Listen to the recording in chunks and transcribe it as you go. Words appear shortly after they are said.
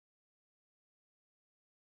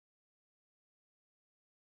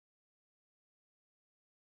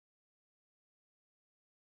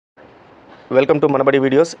Welcome to Manabadi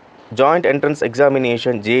videos. Joint entrance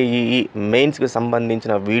examination JEE మెయిన్స్కి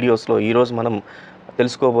సంబంధించిన వీడియోస్లో ఈరోజు మనం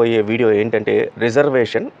తెలుసుకోబోయే వీడియో ఏంటంటే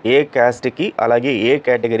రిజర్వేషన్ ఏ క్యాస్ట్కి అలాగే ఏ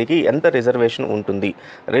కేటగిరీకి ఎంత రిజర్వేషన్ ఉంటుంది.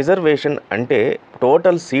 రిజర్వేషన్ అంటే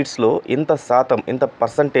టోటల్ సీట్స్లో ఇంత శాతం ఇంత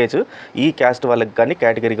పర్సంటేజ్ ఈ క్యాస్ట్ వాళ్ళకి కానీ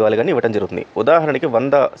కేటగిరీకి వాళ్ళకి కానీ ఇవ్వడం జరుగుతుంది. ఉదాహరణకి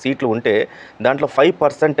 100 సీట్లు ఉంటే దాంట్లో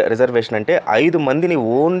 5% రిజర్వేషన్ అంటే 5 మందిని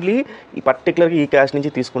ఓన్లీ ఈ పర్టికులర్గా ఈ క్యాస్ట్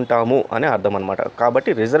నుంచి తీసుకుంటాము అని అర్థం అనమాట.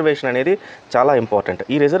 కాబట్టి రిజర్వేషన్ అనేది చాలా ఇంపార్టెంట్.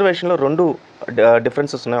 ఈ రిజర్వేషన్లో రెండు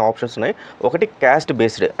డిఫరెన్సెస్ ఉన్నాయి, ఆప్షన్స్ ఉన్నాయి. ఒకటి క్యాస్ట్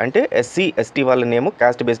బేస్డ్ అంటే SC ST వాళ్ళనేమో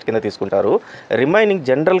క్యాస్ట్ బేస్డ్ కింద తీసుకుంటారు. రిమైనింగ్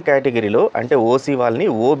జనరల్ కేటగిరీలో అంటే OC వాళ్ళని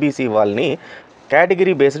OBC వాళ్ళని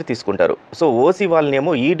కేటగిరీ బేస్డ్ తీసుకుంటారు. సో OC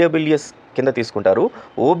వాళ్ళనేమో EWS కింద తీసుకుంటారు,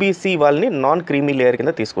 OBC వాళ్ళని నాన్ క్రీమీ లేయర్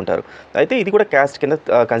కింద తీసుకుంటారు. అయితే ఇది కూడా క్యాస్ట్ కింద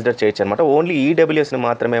కన్సిడర్ చేయొచ్చు అనమాట. ఓన్లీ EWSని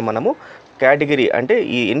మాత్రమే మనము కేటగిరీ అంటే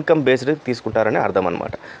ఈ ఇన్కమ్ బేస్డ్ తీసుకుంటారని అర్థం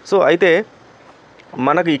అనమాట. సో అయితే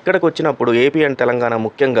మనకు ఇక్కడికి వచ్చినప్పుడు ఏపీ అండ్ తెలంగాణ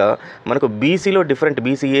ముఖ్యంగా మనకు బీసీలో డిఫరెంట్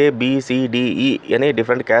BCA BCDE అనే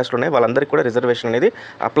డిఫరెంట్ క్యాస్ట్లు ఉన్నాయి. వాళ్ళందరికీ కూడా రిజర్వేషన్ అనేది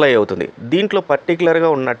అప్లై అవుతుంది. దీంట్లో పర్టికులర్గా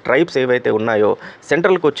ఉన్న ట్రైబ్స్ ఏవైతే ఉన్నాయో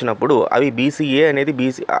సెంట్రల్కి వచ్చినప్పుడు అవి BCA అనేది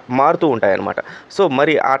మారుతూ ఉంటాయన్నమాట. సో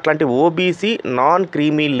మరి అట్లాంటి OBC నాన్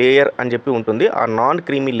క్రీమీ లేయర్ అని చెప్పి ఉంటుంది. ఆ నాన్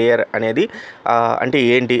క్రీమీ లేయర్ అనేది అంటే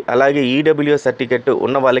ఏంటి, అలాగే EWS సర్టిఫికెట్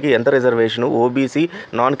ఉన్న వాళ్ళకి ఎంత reservation, OBC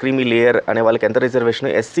non creamy layer అనే వాళ్ళకి ఎంత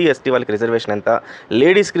రిజర్వేషన్, SC ST వాళ్ళకి రిజర్వేషన్ ఎంత,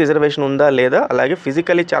 లేడీస్కి రిజర్వేషన్ ఉందా లేదా, అలాగే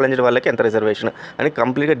ఫిజికల్లీ ఛాలెంజ్డ్ వాళ్ళకి ఎంత రిజర్వేషన్ అని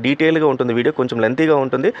కంప్లీట్గా డీటెయిల్గా ఉంటుంది. వీడియో కొంచెం లెంతీగా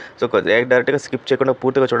ఉంటుంది. సో డైరెక్ట్గా స్కిప్ చేయకుండా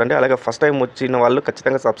పూర్తిగా చూడండి. అలాగే ఫస్ట్ టైం వచ్చిన వాళ్ళు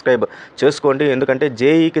ఖచ్చితంగా సబ్స్క్రైబ్ చేసుకోండి. ఎందుకంటే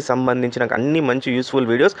JEEకి సంబంధించిన అన్ని మంచి యూస్ఫుల్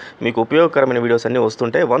వీడియోస్, మీకు ఉపయోగకరమైన వీడియోస్ అన్నీ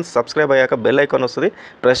వస్తుంటాయి. వన్స్ సబ్స్క్రైబ్ అయ్యాక బెల్ ఐకాన్ వస్తుంది,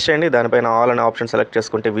 ప్రెస్ చేయండి. దానిపైన ఆల్ అనే ఆప్షన్ సెలెక్ట్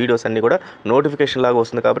చేసుకుంటే వీడియోస్ అన్నీ కూడా నోటిఫికేషన్ లాగా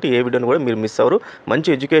వస్తుంది. కాబట్టి ఏ వీడియోని కూడా మీరు మిస్ అవ్వరు. మంచి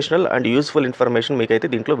ఎడ్యుకేషనల్ అండ్ యూస్ఫుల్ ఇన్ఫర్మేషన్ మీకైతే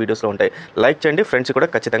దీంట్లో వీడియోస్లో ఉంటాయి. లైక్ చేయండి, ఫ్రెండ్స్ కూడా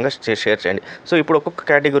ఖచ్చితంగా షేర్ చేయండి. సో ఇప్పుడు ఒక్కొక్క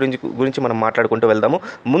కేటగిరీ గురించి మనం మాట్లాడుకుంటూ వెళ్దాము.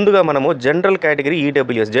 ముందుగా మనము general category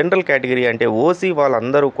EWS. General category అంటే OC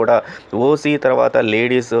వాళ్ళందరూ కూడా, OC తర్వాత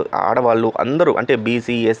లేడీస్ ఆడవాళ్ళు అందరూ అంటే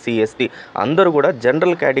BC SC ST అందరూ కూడా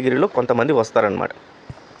జనరల్ కేటగిరీలో కొంతమంది వస్తారనమాట.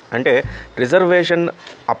 అంటే రిజర్వేషన్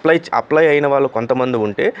అప్లై అయిన వాళ్ళు కొంతమంది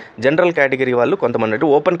ఉంటే జనరల్ కేటగిరీ వాళ్ళు కొంతమంది, అంటే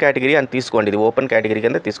ఓపెన్ కేటగిరీ అని తీసుకోండి. ఇది ఓపెన్ కేటగిరీ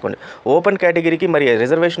కింద తీసుకోండి. ఓపెన్ కేటగిరీకి మరి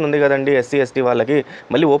రిజర్వేషన్ ఉంది కదండి SC ST వాళ్ళకి,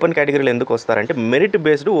 మళ్ళీ ఓపెన్ కేటగిరీలో ఎందుకు వస్తారంటే మెరిట్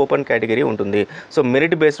బేస్డ్ ఓపెన్ కేటగిరీ ఉంటుంది. So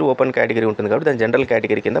merit based open category ఉంటుంది కాబట్టి దాని జనరల్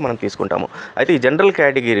కేటగిరీ కింద మనం తీసుకుంటాము. అయితే ఈ జనరల్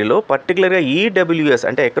కేటగిరీలో పర్టికులర్గా EWS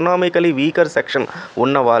అంటే ఎకనామికలీ వీకర్ సెక్షన్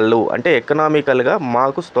ఉన్న వాళ్ళు, అంటే ఎకనామికల్గా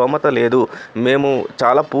మాకు స్తోమత లేదు, మేము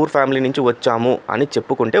చాలా పూర్ ఫ్యామిలీ నుంచి వచ్చాము అని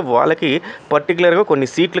చెప్పుకుంటే వాళ్ళకి పర్టికులర్గా కొన్ని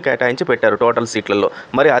సీట్లు కేటాయించి పెట్టారు టోటల్ సీట్లలో.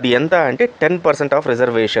 మరి అది ఎంత అంటే 10% of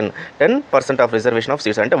reservation, 10% of reservation of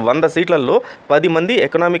seats అంటే 100 సీట్లలో 10 మంది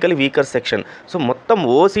ఎకనామికలీ వీకర్ సెక్షన్. సో మొత్తం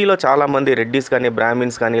OCలో చాలామంది రెడ్డిస్ కానీ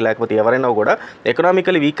బ్రాహ్మిన్స్ కానీ లేకపోతే ఎవరైనా కూడా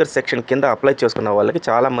ఎకనామికలీ వీకర్ సెక్షన్ కింద అప్లై చేసుకున్న వాళ్ళకి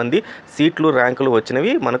చాలామంది సీట్లు ర్యాంకులు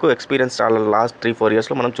వచ్చినవి మనకు ఎక్స్పీరియన్స్ చాలా లాస్ట్ 3-4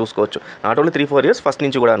 ఇయర్స్లో మనం చూసుకోవచ్చు. నాట్ ఓన్లీ 3-4 ఇయర్స్, ఫస్ట్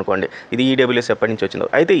నుంచి కూడా అనుకోండి. ఇది EWS ఎప్పటి నుంచి వచ్చిందో.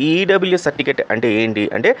 అయితే ఈ EWS సర్టిఫికేట్ అంటే ఏంటి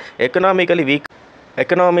అంటే ఎకనామికలీ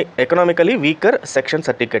వీకర్ సెక్షన్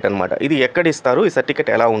సర్టిఫికేట్ అనమాట. ఇది ఎక్కడ ఇస్తారు, ఈ సర్టిఫికేట్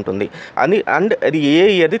ఎలా ఉంటుంది అని అండ్ అది ఏ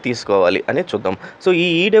ఇయర్ది తీసుకోవాలి అనేది చూద్దాం. సో ఈ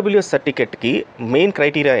EWS సర్టిఫికేట్కి మెయిన్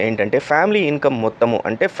క్రైటీరియా ఏంటంటే ఫ్యామిలీ ఇన్కమ్ మొత్తము,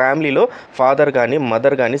 అంటే ఫ్యామిలీలో ఫాదర్ కానీ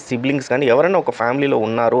మదర్ కానీ సిబ్లింగ్స్ కానీ ఎవరైనా ఒక ఫ్యామిలీలో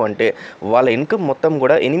ఉన్నారు అంటే వాళ్ళ ఇన్కమ్ మొత్తం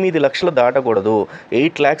కూడా 8 లక్షలు దాటకూడదు.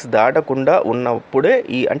 8 lakhs దాటకుండా ఉన్నప్పుడే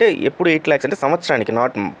అంటే ఎప్పుడు 8 lakhs అంటే సంవత్సరానికి,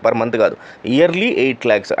 నాట్ పర్ మంత్ కాదు, ఇయర్లీ 8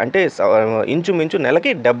 lakhs అంటే ఇంచుమించు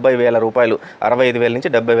నెలకి 70,000 రూపాయలు, 65,000 నుంచి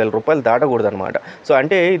 70,000 రూపాయలు దాటకూడదు అనమాట. సో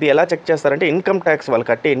అంటే ఇది ఎలా చెక్ చేస్తారంటే ఇన్కమ్ ట్యాక్స్, వాళ్ళు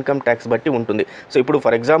కట్టే ఇన్కమ్ ట్యాక్స్ బట్టి ఉంటుంది. సో ఇప్పుడు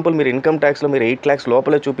ఫర్ ఎగ్జాంపుల్ మీరు ఇన్కమ్ ట్యాక్స్లో మీరు 8 lakhs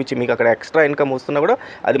లోపలే చూపించి మీకు అక్కడ ఎక్స్ట్రా ఇన్కమ్ వస్తున్నా కూడా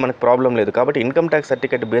అది మనకు ప్రాబ్లం లేదు. కాబట్టి ఇన్కమ్ ట్యాక్స్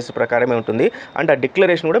సర్టిఫికేట్ బేస్ ప్రకారమే ఉంటుంది. అండ్ ఆ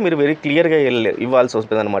డిక్లరేషన్ కూడా మీరు వెరీ క్లియర్గా ఇవ్వాల్సి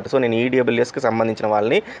వస్తుంది అనమాట. సో నేను EWSకి సంబంధించిన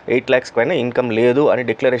వాళ్ళని 8 lakhs పైన ఇన్కమ్ లేదు అని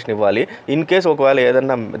డిక్లరేషన్ ఇవ్వాలి. ఇన్ కేస్ ఒకవేళ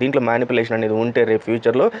ఏదన్నా దీంట్లో మ్యానిపులేషన్ అనేది ఉంటే రేపు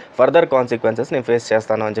ఫ్యూచర్లో ఫర్దర్ కాన్సిక్వెన్సెస్ నేను ఫేస్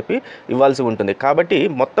చేస్తాను అని చెప్పి ఇవ్వాల్సి ఉంటుంది. కాబట్టి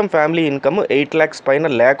మొత్తం ఫ్యామిలీ ఇన్కమ్ 8 lakhs పైన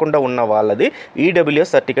లేకుండా ఉన్న వాళ్ళది EWS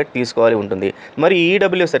సర్టిఫికేట్ తీసుకోవాలి ఉంటుంది. మరి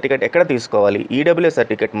EWS సర్టిఫికేట్ ఎక్కడ తీసుకోవాలి? EWS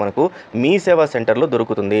సర్టిఫికేట్ మనకు మీ సేవా సెంటర్లో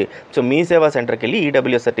దొరుకుతుంది. సో మీ సేవా సెంటర్కి వెళ్ళి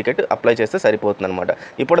EWS సర్టిఫికేట్ అప్లై చేస్తే సరిపోతుంది అనమాట.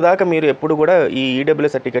 ఇప్పటిదాకా మీరు ఎప్పుడు కూడా ఈ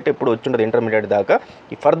EWS సర్టిఫికేట్ ఎప్పుడు వచ్చిండదు ఇంటర్మీడియట్ దాకా.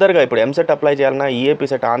 ఫర్దర్గా ఇప్పుడు ఎంసెట్ అప్లై చేయాలన్నా, EAP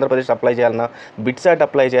సెట్ ఆంధ్రప్రదేశ్ అప్లై చేయాలన్నా, బిట్సాట్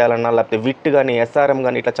అప్లై చేయాలన్నా, లేకపోతే విట్ కానీ SRM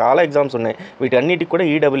కానీ ఇట్లా చాలా ఎగ్జామ్స్ ఉన్నాయి. వీటన్నిటికి కూడా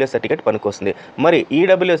EWS సర్టిఫికేట్ పనికొస్తుంది. మరి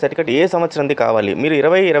EWS సర్టిఫికేట్ ఏ సంవత్సరంది కావాలి? మీరు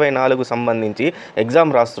 2024 సంబంధించి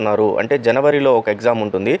ఎగ్జామ్ రాస్తున్నారు అంటే జనవరిలో ఒక ఎగ్జామ్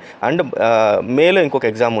ఉంటుంది అండ్ మేలో ఇంకొక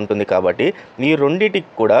ఎగ్జామ్ ఉంటుంది. కాబట్టి ఈ రెండింటికి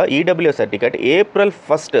కూడా EWS సర్టిఫికేట్ April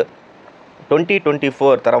 1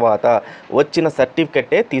 2024 తర్వాత వచ్చిన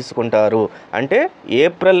సర్టిఫికెటే తీసుకుంటారు. అంటే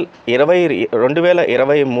ఏప్రిల్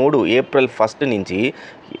 2023 ఏప్రిల్ 1 నుంచి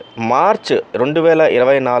మార్చ్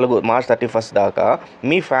 2024 మార్చ్ 31 దాకా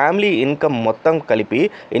మీ ఫ్యామిలీ ఇన్కమ్ మొత్తం కలిపి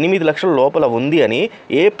 8 లక్షల లోపల ఉంది అని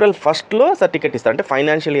ఏప్రిల్ 1లో సర్టిఫికెట్ ఇస్తారు. అంటే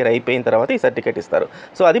ఫైనాన్షియల్ ఇయర్ అయిపోయిన తర్వాత ఈ సర్టిఫికెట్ ఇస్తారు.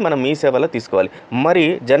 సో అది మనం మీ సేవలో తీసుకోవాలి. మరి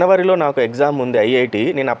జనవరిలో నాకు ఎగ్జామ్ ఉంది ఐఐటి,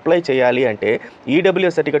 నేను అప్లై చేయాలి అంటే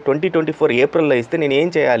ఈడబ్ల్యూఎస్ సర్టిఫికెట్ 2024 ఏప్రిల్లో ఇస్తే నేను ఏం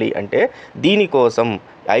చేయాలి అంటే దీనికోసం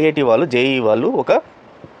ఐఐటి వాళ్ళు జేఈ వాళ్ళు ఒక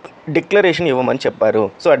డిక్లరేషన్ ఇవ్వమని చెప్పారు.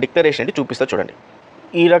 సో ఆ డిక్లరేషన్ అంటే చూపిస్తా చూడండి.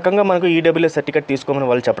 ఈ రకంగా మనకు ఈడబ్ల్యూఎస్ సర్టిఫికేట్ తీసుకోమని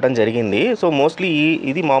వాళ్ళు చెప్పడం జరిగింది. సో మోస్ట్లీ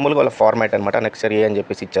ఇది మామూలుగా వాళ్ళ ఫార్మాట్ అనమాట, అనెక్సరీ అని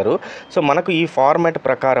చెప్పేసి ఇచ్చారు. సో మనకు ఈ ఫార్మాట్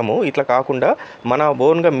ప్రకారము ఇట్లా కాకుండా మన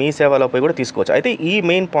ఓన్గా మీ సేవలపై కూడా తీసుకోవచ్చు. అయితే ఈ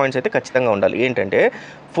మెయిన్ పాయింట్స్ అయితే ఖచ్చితంగా ఉండాలి. ఏంటంటే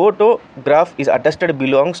photograph is attested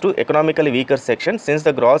belongs to economically weaker section since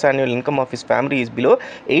the gross annual income of his family is below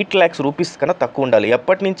 8 lakhs rupees కన్నా తక్కువ ఉండాలి.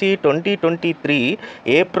 ఎప్పటి నుంచి 2023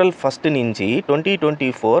 ఏప్రిల్ 1 నుంచి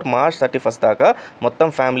 2024 మార్చ్ 31 దాకా మొత్తం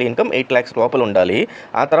ఫ్యామిలీ ఇన్కమ్ 8 lakhs లోపల ఉండాలి.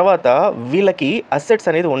 ఆ తర్వాత వీళ్ళకి అసెట్స్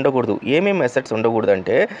అనేది ఉండకూడదు. ఏమేమి అసెట్స్ ఉండకూడదు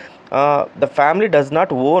అంటే the family does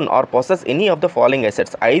not own are possess any of the following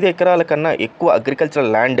assets. 5 ఎకరాల కన్నా ఎక్కువ అగ్రికల్చరల్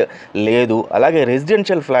ల్యాండ్ లేదు. అలాగే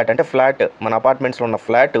రెసిడెన్షియల్ ఫ్లాట్ అంటే ఫ్లాట్ మన అపార్ట్మెంట్స్లో ఉన్న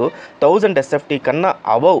ఫ్లాట్ 1000 SFT కన్నా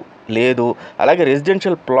అబవ్ లేదు. అలాగే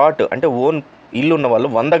రెసిడెన్షియల్ ప్లాట్ అంటే ఓన్ ఇల్లు ఉన్న వాళ్ళు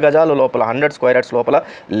 100 గజాల లోపల 100 స్క్వేర్ యార్డ్స్ లోపల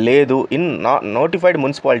లేదు ఇన్ నోటిఫైడ్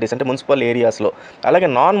మున్సిపాలిటీస్ అంటే మున్సిపల్ ఏరియాస్లో. అలాగే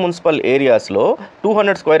నాన్ మున్సిపల్ ఏరియాస్లో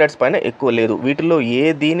 200 స్క్వేర్ యార్డ్స్ పైన ఎక్కువ లేదు. వీటిల్లో ఏ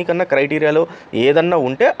దీనికన్నా క్రైటీరియాలో ఏదన్నా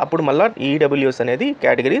ఉంటే అప్పుడు మళ్ళీ ఈడబ్ల్యూఎస్ అనేది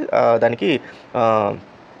కేటగిరీ దానికి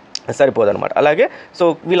సరిపోదన్నమాట. అలాగే సో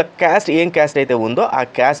వీళ్ళ క్యాస్ట్ ఏం క్యాస్ట్ అయితే ఉందో ఆ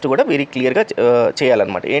క్యాస్ట్ కూడా వెరీ క్లియర్గా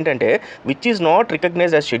చేయాలన్నమాట. ఏంటంటే which is not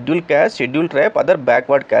recognized as schedule caste, schedule tribe, other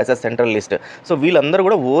backward caste as central list. So వీళ్ళందరూ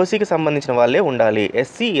కూడా ఓసీకి సంబంధించిన వాళ్ళే ఉండాలి.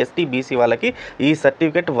 ఎస్సీ ఎస్టీ బీసీ వాళ్ళకి ఈ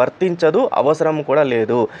సర్టిఫికేట్ వర్తించదు, అవసరం కూడా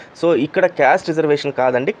లేదు. సో ఇక్కడ క్యాస్ట్ రిజర్వేషన్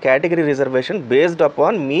కాదండి, category reservation based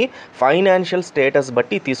upon me financial status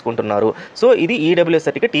బట్టి తీసుకుంటున్నారు. సో ఇది ఈడబ్ల్యూఎస్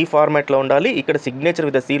సర్టిఫికేట్ ఈ ఫార్మాట్లో ఉండాలి. ఇక్కడ signature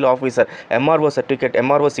with the seal officer, MRO certificate,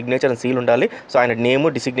 MRO signature and seal ఉండాలి. సో ఆయన నేము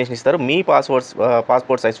డిసిగ్నేషన్ ఇస్తారు, మీ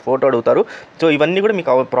పాస్పోర్ట్ సైజ్ ఫోటో అడుగుతారు. సో ఇవన్నీ కూడా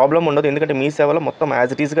మీకు ప్రాబ్లం ఉండదు, ఎందుకంటే మీ సేవలో మొత్తం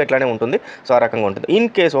యాజ్ ఇట్ ఈస్గా ఇట్లానే ఉంటుంది. సో ఆ రకంగా ఉంటుంది. ఇన్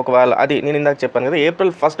కేస్ ఒకవేళ అది నేను ఇందాక చెప్పాను కదా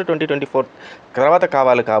ఏప్రిల్ 1, 2024 తర్వాత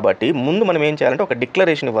కావాలి కాబట్టి ముందు మనం ఏం చేయాలంటే ఒక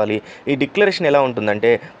డిక్లరేషన్ ఇవ్వాలి. ఈ డిక్లరేషన్ ఎలా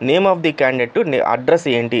ఉంటుందంటే name of the candidate, address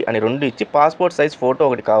ఏంటి అని 2 ఇచ్చి పాస్పోర్ట్ సైజ్ ఫోటో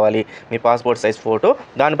ఒకటి కావాలి, మీ పాస్పోర్ట్ సైజ్ ఫోటో,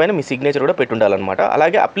 దానిపైన మీ సిగ్నేచర్ కూడా పెట్టుండాలన్నమాట.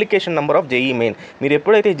 అలాగే application number of JEE main. మీరు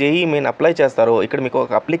ఎప్పుడైతే జేఈ మెయిన్ అప్లై చేస్తారో ఇక్కడ మీకు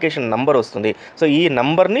ఒక అప్లికేషన్ నంబర్ వస్తుంది. సో ఈ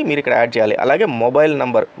నంబర్ని మీరు ఇక్కడ యాడ్ చేయాలి. అలాగే మొబైల్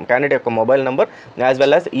నంబర్, క్యాండిడేట్ యొక్క mobile number as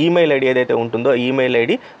well as email ID ఏదైతే ఉంటుందో ఈమెయిల్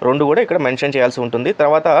ఐడి 2 కూడా ఇక్కడ మెన్షన్ చేయాల్సి ఉంటుంది.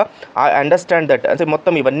 తర్వాత ఐ అండర్స్టాండ్ దట్ అంటే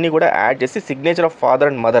మొత్తం ఇవన్నీ కూడా యాడ్ చేసి signature of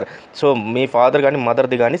father and mother, so me father కానీ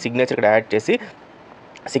మదర్ది కానీ సిగ్నేచర్ ఇక్కడ యాడ్ చేసి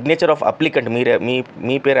సిగ్నేచర్ ఆఫ్ అప్లికెంట్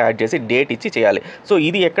మీ పేరు యాడ్ చేసి డేట్ ఇచ్చి చేయాలి. సో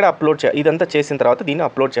ఇది ఎక్కడ అప్లోడ్ చేయాలి, ఇదంతా చేసిన తర్వాత దీన్ని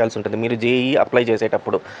అప్లోడ్ చేయాల్సి ఉంటుంది మీరు జేఈ అప్లై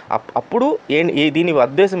చేసేటప్పుడు. అప్పుడు దీని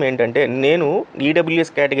ఉద్దేశం ఏంటంటే నేను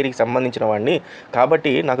ఈడబ్ల్యూఎస్ కేటగిరీకి సంబంధించిన వాడిని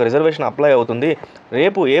కాబట్టి నాకు రిజర్వేషన్ అప్లై అవుతుంది.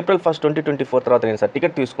 రేపు ఏప్రిల్ 1, 2024 తర్వాత నేను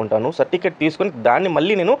సర్టిఫికేట్ తీసుకుంటాను. సర్టిఫికేట్ తీసుకొని దాన్ని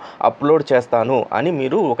మళ్ళీ నేను అప్లోడ్ చేస్తాను అని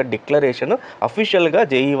మీరు ఒక డిక్లరేషన్ అఫీషియల్గా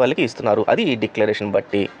జేఈ వాళ్ళకి ఇస్తున్నారు. అది ఈ డిక్లరేషన్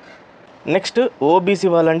బట్టి. నెక్స్ట్ ఓబీసీ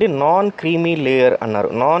వాళ్ళండి నాన్ క్రీమీ లేయర్ అన్నారు.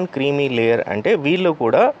 నాన్ క్రీమీ లేయర్ అంటే వీళ్ళు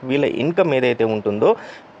కూడా వీళ్ళ ఇన్కమ్ ఏదైతే ఉంటుందో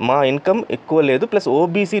మా ఇన్కమ్ ఎక్కువ లేదు ప్లస్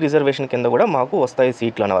ఓబీసీ రిజర్వేషన్ కింద కూడా మాకు వస్తాయి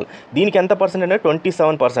సీట్లు అనేవాళ్ళు. దీనికి ఎంత పర్సెంట్ అంటే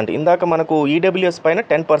 27%. ఇందాక మనకు ఈడబ్ల్యూఎస్ పైన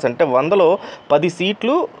 10% అంటే 100లో 10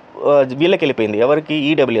 సీట్లు వీళ్ళకి వెళ్ళిపోయింది, ఎవరికి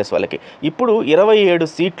ఈడబ్ల్యూఎస్ వాళ్ళకి. ఇప్పుడు 27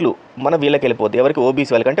 సీట్లు మన వీళ్ళకి వెళ్ళిపోద్ది, ఎవరికి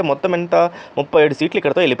ఓబీసీ వాళ్ళకి. అంటే మొత్తం ఎంత 37 సీట్లు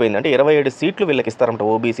ఇక్కడతో వెళ్ళిపోయింది. అంటే 27 సీట్లు వీళ్ళకి ఇస్తారంట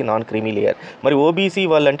ఓబీసీ నాన్ క్రీమీ లేయర్. మరి ఓబీసీ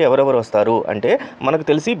వాళ్ళంటే ఎవరెవరు వస్తారు అంటే మనకు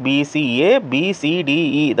తెలిసి బీసీఏ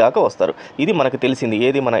బీసీడీఈ దాకా వస్తారు. ఇది మనకు తెలిసింది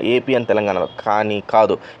ఏది మన ఏపీ అండ్ తెలంగాణలో. కానీ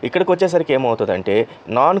కాదు, ఇక్కడికి వచ్చేసరికి ఏమవుతుందంటే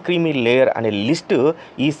నాన్ క్రీమీ లేయర్ అనే లిస్టు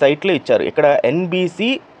ఈ సైట్లో ఇచ్చారు. ఇక్కడ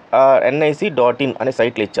NIC.in అనే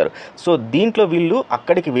సైట్లో ఇచ్చారు. సో దీంట్లో వీళ్ళు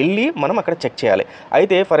అక్కడికి వెళ్ళి మనం అక్కడ చెక్ చేయాలి.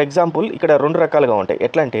 అయితే ఫర్ ఎగ్జాంపుల్ ఇక్కడ 2 రకాలుగా ఉంటాయి.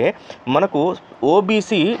 ఎట్లా అంటే మనకు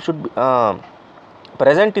OBC should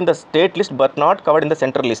present in the state list but not covered in the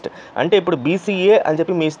central list. అంటే ఇప్పుడు బీసీఏ అని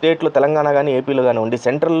చెప్పి మీ స్టేట్లో తెలంగాణ కానీ ఏపీలో కానీ ఉండి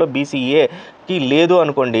సెంట్రల్లో బీసీఏకి లేదు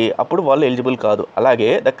అనుకోండి, అప్పుడు వాళ్ళు ఎలిజిబుల్ కాదు. అలాగే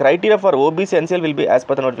the criteria for OBC NCL will be as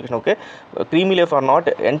per the notification. Okay, creamy layer for not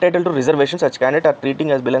entitle to reservation such candidate are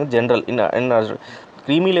treating as belong general in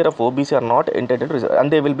creamy layer of OBC are not entitled to and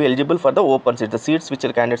they will be eligible for the open seats, the seats which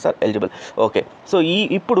the candidates are eligible. Okay, so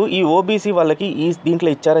ఇప్పుడు ఈ OBC వాళ్ళకి ఈ దీంట్లో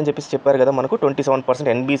ఇచ్చారని చెప్పేసి చెప్పారు కదా మనకు 27%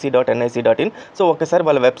 NBC.nic.in. సో ఒకసారి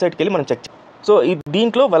వాళ్ళ వెబ్సైట్కి వెళ్ళి మనం చెక్ సో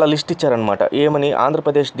దీంట్లో వాళ్ళ లిస్ట్ ఇచ్చారనమాట. ఏమని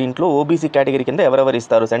ఆంధ్రప్రదేశ్ దీంట్లో ఓబీసీ కేటగిరీ కింద ఎవరెవరు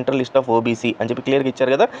ఇస్తారు, సెంట్రల్ లిస్ట్ ఆఫ్ ఓబీసీ అని చెప్పి క్లియర్గా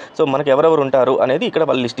ఇచ్చారు కదా. సో మనకు ఎవరెవరు ఉంటారు అనేది ఇక్కడ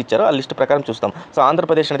వాళ్ళు లిస్ట్ ఇచ్చారు. ఆ లిస్ట్ ప్రకారం చూస్తాం. సో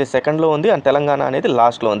ఆంధ్రప్రదేశ్ అనేది సెకండ్లో ఉంది అండ్ తెలంగాణ అనేది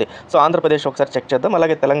లాస్ట్లో ఉంది. సో ఆంధ్రప్రదేశ్ ఒకసారి చెక్ చేద్దాం,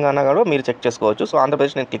 అలాగే తెలంగాణ కూడా మీరు చెక్ చేసుకోవచ్చు. సో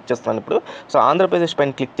ఆంధ్రప్రదేశ్ నేను క్లిక్ చేస్తున్నాను ఇప్పుడు. సో ఆంధ్రప్రదేశ్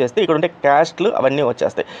పైన క్లిక్ చేస్తే ఇక్కడ ఉండే క్యాస్ట్లు అవన్నీ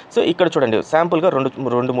వచ్చేస్తాయి. సో ఇక్కడ చూడండి శాంపుల్గా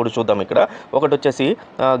రెండు మూడు చూద్దాం. ఇక్కడ ఒకటి వచ్చేసి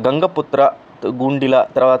గంగపుత్ర, గుండిల,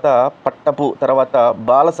 తర్వాత పట్టపు, తర్వాత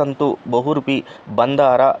బాలసంతు, బహురుపి,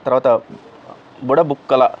 బందార, తర్వాత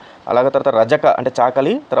బుడబుక్కల, అలాగే తర్వాత రజక అంటే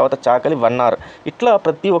చాకలి, తర్వాత చాకలి వన్నార్. ఇట్లా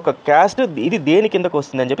ప్రతి ఒక్క క్యాస్ట్ ఇది దేని కిందకు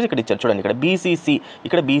వస్తుంది అని చెప్పి ఇక్కడ ఇచ్చారు. చూడండి ఇక్కడ బీసీసీ,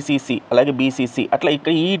 ఇక్కడ బీసీసీ, అలాగే బీసీసీ. అట్లా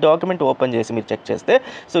ఇక్కడ ఈ డాక్యుమెంట్ ఓపెన్ చేసి మీరు చెక్ చేస్తే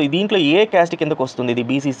సో దీంట్లో ఏ క్యాస్ట్ కిందకు వస్తుంది, ఇది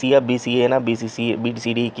బీసీసీయా, బీసీఏనా,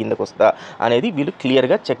 బీసీడీ కిందకు వస్తుందా అనేది వీళ్ళు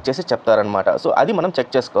క్లియర్గా చెక్ చేసి చెప్తారనమాట. సో అది మనం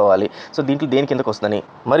చెక్ చేసుకోవాలి. సో దీంట్లో దేని కిందకు వస్తుందని.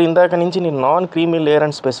 మరి ఇందాక నుంచి నేను నాన్ క్రీమీ లేయర్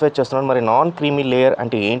అని స్పెసిఫై చేస్తున్నాను. మరి నాన్ క్రీమీ లేయర్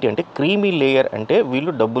అంటే ఏంటి అంటే, క్రీమీ లేయర్ అంటే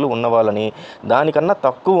వీళ్ళు డబ్బులు ఉన్నవాళ్ళని, దానికన్నా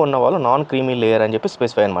తక్కువ ఉన్న వాళ్ళు నాన్ క్రీమీ లేయర్ అని చెప్పి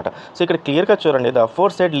స్పెసిఫై అనమాట. సో ఇక్కడ క్లియర్గా చూడండి, the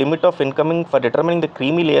అఫోర్ side limit of incoming for determining the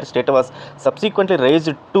creamy layer state was subsequently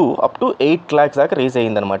raised to up to 8 lakhs దాకా రైజ్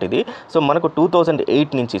అయ్యిందనమాట ఇది. సో మనకు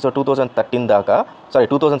 2008 నుంచి 2013 దాకా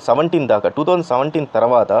 2017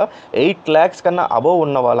 తర్వాత 8 lakhs కన్నా అబోవ్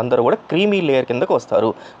ఉన్న వాళ్ళందరూ కూడా క్రీమీ లేయర్ కిందకు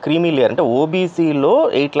వస్తారు. క్రీమీ లేయర్ అంటే ఓబీసీలో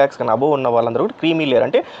 8 lakhs కన్నా అబోవ్ ఉన్న వాళ్ళందరూ కూడా క్రీమీ లేయర్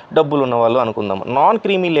అంటే డబ్బులు ఉన్న వాళ్ళు అనుకుందాం. నాన్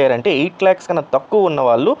క్రీమీ లేయర్ అంటే 8 lakhs కన్నా తక్కువ ఉన్న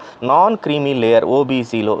వాళ్ళు నాన్ క్రీమీ లేయర్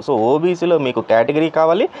ఓబీసీలో. సో ఓబీసీలో మీకు కేటగిరీ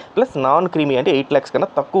కావాలి ప్లస్ నాన్ క్రీమీ అంటే 8 lakhs కన్నా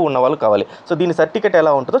తక్కువ ఉన్న వాళ్ళు కావాలి. సో దీని సర్టిఫికేట్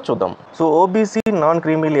ఎలా ఉంటుందో చూద్దాం. So OBC non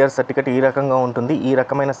creamy layer certificate ఈ రకంగా ఉంటుంది. ఈ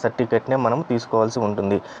రకమైన సర్టిఫికేట్నే మనం తీసుకోవాల్సి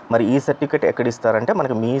ఉంటుంది. మరి ఈ సర్టిఫికేట్ ఎక్కడ ఇస్తారంటే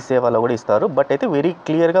మనకి మీ సేవలో కూడా ఇస్తారు. బట్ అయితే వెరీ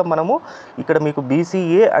క్లియర్గా మనము ఇక్కడ మీకు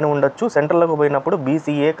బీసీఏ అని ఉండొచ్చు, సెంట్రల్లోకి పోయినప్పుడు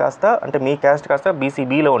బీసీఏ కాస్త అంటే మీ క్యాస్ట్ కాస్త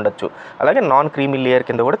బీసీబీలో ఉండొచ్చు, అలాగే నాన్ క్రీమీ లేయర్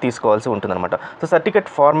కింద కూడా తీసుకోవాల్సి ఉంటుంది అనమాట. సో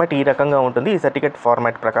సర్టిఫికేట్ ఫార్మాట్ ఈ రకంగా ఉంటుంది. ఈ సర్టిఫికేట్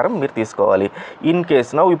ఫార్మాట్ ప్రకారం మీరు తీసుకోవాలి. ఇన్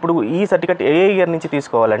కేస్ నా ఇప్పుడు ఈ సర్టిఫికేట్ ఏ ఇయర్ నుంచి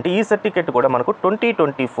తీసుకోవాలంటే ఈ సర్టిఫికేట్ కూడా మనకు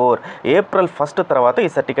 2024 April 1 తర్వాత ఈ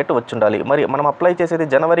సర్టిఫికేట్ వచ్చి ఉండాలి. మరి మనం అప్లై చేసేది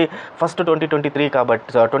January 1, 2023 కాబట్టి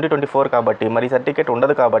 2024 కాబట్టి మరి సర్టిఫికేట్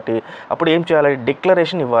ఉండదు కాబట్టి అప్పుడు ఏం చేయాలి,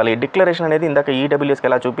 డిక్లరేషన్ ఇవ్వాలి. డిక్లరేషన్ అనేది ఇందాక ఈడబ్ల్యూఎస్కి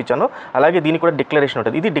ఎలా చూపించానో అలాగే దీనికి కూడా డిక్లరేషన్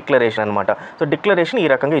ఉంటుంది. ఇది డిక్లరేషన్ అనమాట. సో డిక్లరేషన్ ఈ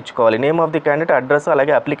రకంగా ఇచ్చుకోవాలి. Name of the candidate, address,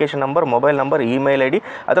 అలాగే application number, mobile number, email ID,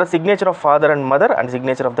 అతను signature of father and mother and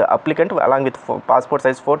signature of the applicant along with passport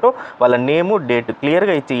size photo, వాళ్ళ నేము, డేట్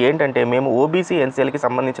క్లియర్గా ఇచ్చి ఏంటంటే మేము ఓబీసీ ఎన్సీఎల్కి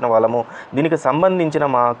సంబంధించిన వాళ్ళము, దీనికి సంబంధించిన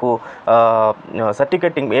మాకు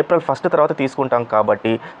సర్టిఫికెట్ April 1 తర్వాత తీసుకుంటాం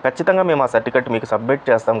కాబట్టి ఖచ్చితంగా మేము ఆ సర్టిఫికెట్ మీకు సబ్మిట్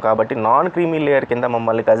చేస్తాం కాబట్టి నాన్ క్రీమీ లేయర్ కింద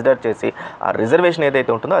మమ్మల్ని కన్సిడర్ చేసి ఆ రిజర్వేషన్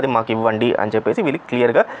ఏదైతే ఉంటుందో అది మాకు ఇవ్వండి అని చెప్పేసి వీళ్ళకి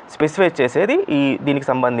క్లియర్గా స్పెసిఫై చేసేది దీనికి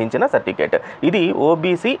సంబంధించిన సర్టిఫికేట్. ఇది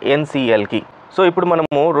ఓబీసీ ఎన్సీఎల్కి. సో ఇప్పుడు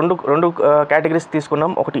మనము రెండు కేటగిరీస్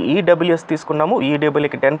తీసుకున్నాం. ఒకటి ఈడబ్ల్యూఎస్ తీసుకున్నాము,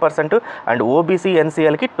 ఈడబ్ల్యూకి 10% అండ్ ఓబీసీ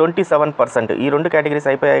ఎన్సీఎల్కి 27%. ఈ రెండు కేటగిరీస్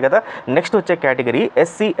అయిపోయాయి కదా. నెక్స్ట్ వచ్చే కేటగిరీ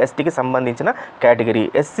ఎస్సీ ఎస్టీకి సంబంధించిన category.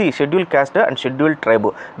 SC schedule caste and schedule tribe.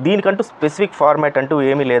 దీనికంటూ specific format అంటూ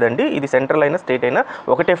ఏమీ లేదండి. ఇది సెంట్రల్ అయినా స్టేట్ అయినా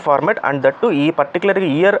ఒకటే ఫార్మాట్. అండ్ దట్టు ఈ పర్టికులర్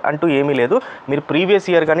ఇయర్ అంటూ ఏమీ లేదు. మీరు ప్రీవియస్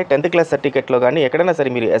ఇయర్ కానీ 10th క్లాస్ సర్టిఫికేట్లో కానీ ఎక్కడైనా సరే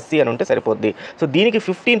మీరు ఎస్సీ అని ఉంటే సరిపోద్ది. సో దీనికి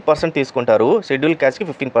 15% తీసుకుంటారు, షెడ్యూల్ క్యాస్ట్కి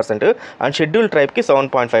 15% అండ్ షెడ్యూల్ ట్రైబ్కి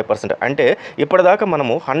 7.5%. అంటే ఇప్పటిదాకా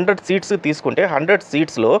మనము 100 సీట్స్ తీసుకుంటే 100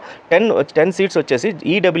 సీట్స్లో 10 సీట్స్ వచ్చేసి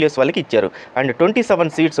ఈడబ్ల్యూఎస్ వాళ్ళకి ఇచ్చారు అండ్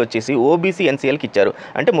 27 సీట్స్ వచ్చేసి ఓబీసీ ఎన్సీఎల్కి ఇచ్చారు.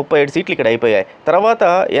 అంటే 37 సీట్లు ఇక్కడ అయిపోయాయి. తర్వాత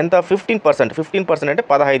ఎంత 15% అంటే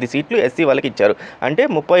 15 సీట్లు ఎస్సీ వాళ్ళకి ఇచ్చారు. అంటే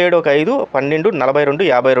 37 ఒక 5 12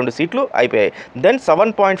 42 52 సీట్లు అయిపోయాయి. దెన్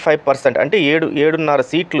 7.5% అంటే 7.5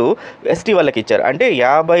 సీట్లు ఎస్టీ వాళ్ళకి ఇచ్చారు. అంటే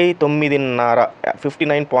 59.5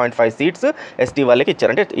 59.5 సీట్స్ ఎస్టీ వాళ్ళకి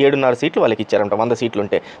ఇచ్చారు. అంటే 7.5 సీట్లు వాళ్ళకి ఇచ్చారంట 100 సీట్లు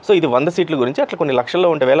ఉంటే. సో ఇది 100 సీట్ల గురించి అట్లా కొన్ని లక్షల్లో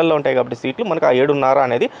ఉంటాయి, వేలల్లో ఉంటాయి కాబట్టి సీట్లు మనకు ఆ 7.5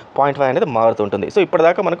 అనేది 0.5 అనేది మారుతుంటుంది. సో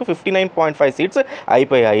ఇప్పటిదాకా మనకు 59.5 సీట్స్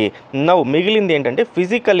అయిపోయాయి. నవ్వు మిగిలింది ఏంటంటే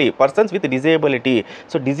physically persons with disability.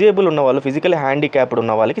 So disable ఉన్న వాళ్ళు, ఫిజికలీ హ్యాండిక్యాప్డ్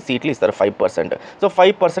ఉన్న వాళ్ళకి సీట్లు ఇస్తారు 5%. సో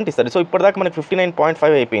 5% ఇస్తారు. సో ఇప్పటిదాకా మనకి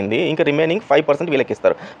 59.5 అయిపోయింది. ఇంకా రిమైనింగ్ 5% వీళ్ళకి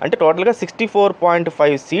ఇస్తారు. అంటే టోటల్గా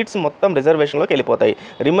 64.5 సీట్స్ మొత్తం రిజర్వేషన్లోకి వెళ్ళిపోతాయి.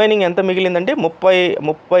 రిమైనింగ్ ఎంత మిగిలిందంటే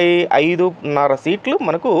 35.5 సీట్లు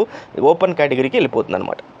మనకు ఓపెన్ కేటగిరీకి వెళ్ళిపోతుంది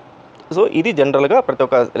అనమాట. సో ఇది జనరల్గా ప్రతి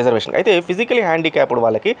ఒక్క రిజర్వేషన్. అయితే ఫిజికలీ హ్యాండిక్యాప్డ్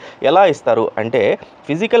వాళ్ళకి ఎలా ఇస్తారు అంటే,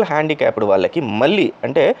 ఫిజికల్ హ్యాండిక్యాప్డ్ వాళ్ళకి మళ్ళీ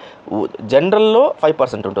అంటే జనరల్లో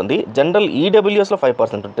 5% ఉంటుంది, జనరల్ ఈడబ్ల్యూఎస్లో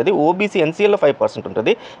 5% ఉంటుంది, ఓబీసీ ఎన్సీఎల్లో 5%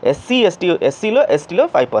 ఉంటుంది, ఎస్సీలో ఎస్టీలో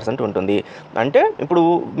 5% ఉంటుంది. అంటే ఇప్పుడు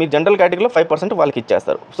మీ జనరల్ కేటగిరీలో 5% వాళ్ళకి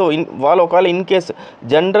ఇచ్చేస్తారు. సో వాళ్ళు ఒకవేళ in case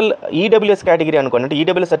general EWS category అనుకోండి, అంటే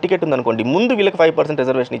ఈడబ్ల్యూఎస్ సర్టిఫికేట్ ఉందనుకోండి, ముందు వీళ్ళకి 5%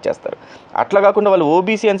 రిజర్వేషన్ ఇచ్చేస్తారు. అట్లా కాకుండా వాళ్ళు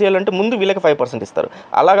ఓబీసీ ఎన్సీఎల్ అంటే ముందు వీళ్ళకి 5% ఇస్తారు.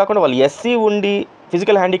 అలా కాకుండా వాళ్ళు ఎస్సీ ఉండి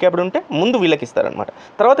ఫిజికల్ హ్యాండిక్యాప్డ్ ఉంటే ముందు వీళ్ళకి ఇస్తారనమాట.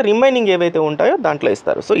 తర్వాత రిమైనింగ్ ఏవైతే ఉంటాయో దాంట్లో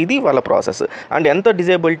ఇస్తారు. సో ఇది వాళ్ళ ప్రాసెస్. అండ్ ఎంత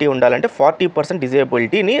డిజేబిలిటీ ఉండాలంటే 40%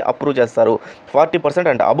 డిజేబిలిటీని అప్రూవ్ చేస్తారు. 40%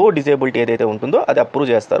 అండ్ అబోవ్ డిజేబిలిటీ ఏదైతే ఉంటుందో అది అప్రూవ్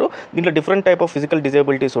చేస్తారు. దీంట్లో different type of physical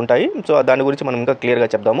disabilities ఉంటాయి. సో దాని గురించి మనం ఇంకా క్లియర్గా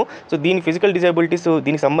చెప్దాము. సో దీని ఫిజికల్ డిజేబిలిటీస్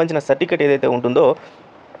దీనికి సంబంధించిన సర్టిఫికేట్ ఏదైతే ఉంటుందో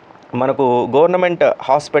మనకు గవర్నమెంట్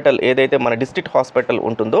హాస్పిటల్ ఏదైతే మన డిస్ట్రిక్ట్ హాస్పిటల్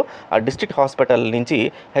ఉంటుందో ఆ డిస్ట్రిక్ట్ హాస్పిటల్ నుంచి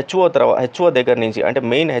హెచ్ఓ దగ్గర నుంచి అంటే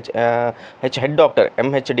మెయిన్ హెడ్ డాక్టర్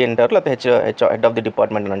ఎంహెచ్డి అంటారు, లేకపోతే హెడ్ ఆఫ్ ది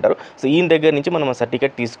డిపార్ట్మెంట్ అని అంటారు. సో ఈయన దగ్గర నుంచి మనం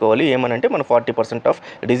సర్టిఫికేట్ తీసుకోవాలి. ఏమనంటే మన 40% ఆఫ్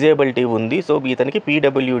డిజేబిలిటీ ఉంది, సో ఇతనికి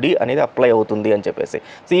పీడబ్ల్యూడి అనేది అప్లై అవుతుంది అని చెప్పేసి.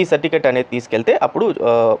 సో ఈ సర్టిఫికేట్ అనేది తీసుకెళ్తే అప్పుడు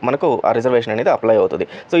మనకు ఆ రిజర్వేషన్ అనేది అప్లై అవుతుంది.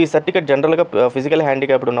 సో ఈ సర్టిఫికేట్ జనరల్గా ఫిజికల్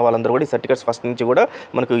హ్యాండిక్యాప్డ్ ఉన్న వాళ్ళందరూ కూడా ఈ సర్టిఫికేట్స్ ఫస్ట్ నుంచి కూడా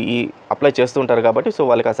మనకు ఈ అప్లై చేస్తుంటారు కాబట్టి సో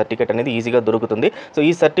వాళ్ళకి ఆ సర్టిఫికేట్ అనేది ఈజీగా దొరుకుతుంది. సో ఈ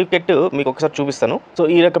సర్టిఫికేట్ మీకు ఒకసారి చూపిస్తాను. సో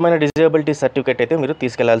ఈ రకమైన డిజేబిలిటీ సర్టిఫికేట్ అయితే మీరు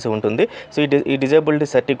తీసుకెళ్లాల్సి ఉంటుంది. సో ఈ డిజేబిలిటీ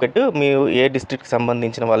సర్టిఫికేట్ మీరు ఏ డిస్ట్రిక్ట్కి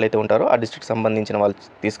సంబంధించిన వాళ్ళైతే ఉంటారో ఆ డిస్ట్రిక్ట్ సంబంధించిన వాళ్ళు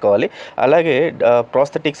తీసుకోవాలి. అలాగే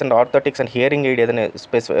prosthetics and orthotics and hearing aid ఏదైనా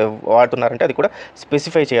వాడుతున్నారంటే అది కూడా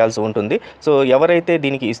స్పెసిఫై చేయాల్సి ఉంటుంది. సో ఎవరైతే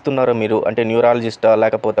దీనికి ఇస్తున్నారో మీరు అంటే న్యూరాలజిస్టా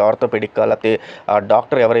లేకపోతే ఆర్థోపెడికా లేకపోతే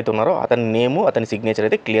డాక్టర్ ఎవరైతే ఉన్నారో అతని నేము అతని సిగ్నేచర్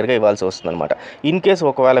అయితే క్లియర్గా ఇవ్వాల్సి వస్తుంది అనమాట. ఇన్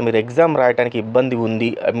కేసు ఒకవేళ మీరు ఎగ్జామ్ రాయడానికి ఇబ్బంది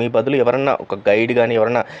ఉంది, మీ బదులు ఎవరన్నా ఒక గైడ్ కానీ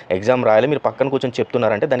ఎవరన్నా ఎగ్జామ్ రాయాలి మీరు పక్కన కూర్చొని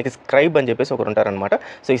చెప్తున్నారంటే దానికి స్క్రైబ్ అని చెప్పేసి ఒకరు ఉంటారనమాట.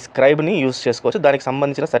 సో ఈ స్క్రైబ్ని యూస్ చేసుకోవచ్చు. దానికి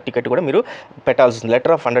సంబంధించిన సర్టిఫికేట్ కూడా మీరు పెట్టాల్సి ఉంటుంది.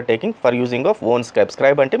 Letter of undertaking for using of own scribe.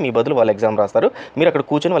 Scribe అంటే మీ బదులు వాళ్ళు ఎగ్జామ్ రాస్తారు, మీరు అక్కడ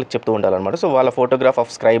కూర్చొని వాళ్ళకి చెప్తూ ఉండాలన్నమాట. సో వాళ్ళ ఫోటోగ్రాఫ్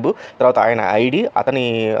ఆఫ్ స్క్రైబ్, తర్వాత ఆయన ఐడి, అతని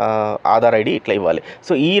ఆధార్ ఐడి ఇట్లా ఇవ్వాలి.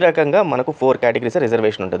 సో ఈ రకంగా మనకు 4 కేటగిరీస్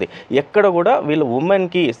రిజర్వేషన్ ఉంటుంది. ఎక్కడ కూడా వీళ్ళు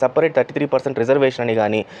ఉమెన్కి సపరేట్ 33% రిజర్వేషన్ అని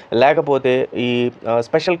కానీ లేకపోతే ఈ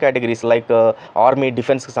స్పెషల్ కేటగిరీస్ లైక్ ఆర్మీ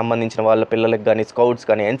డిఫెన్స్కి సంబంధించిన వాళ్ళ పిల్లలకు కానీ స్కౌట్స్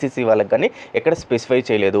కానీ ఎన్సీసీ వాళ్ళకి కానీ ఎక్కడ స్పెసిఫై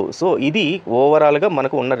చేయలేదు. సో ఇది ఓవరాల్గా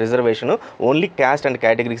మనకు ఉన్న రిజర్వేషన్ ఓన్లీ క్యాస్ట్ అండ్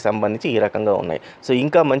కేటగిరీకి సంబంధించి ఈ రకంగా ఉన్నాయి. సో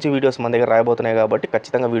ఇంకా మంచి వీడియోస్ మన దగ్గర రాబోతున్నాయి కాబట్టి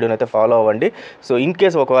ఖచ్చితంగా వీడియోని అయితే ఫాలో అవ్వండి. సో ఇన్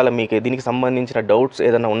కేసు ఒకవేళ మీకు దీనికి సంబంధించిన డౌట్స్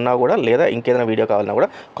ఏదైనా ఉన్నా కూడా లేదా ఇంకేదైనా వీడియో కావాలన్నా కూడా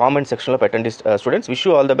కామెంట్ సెక్షన్లో పెట్టండి. Students, wish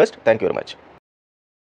you all the best. Thank you very much.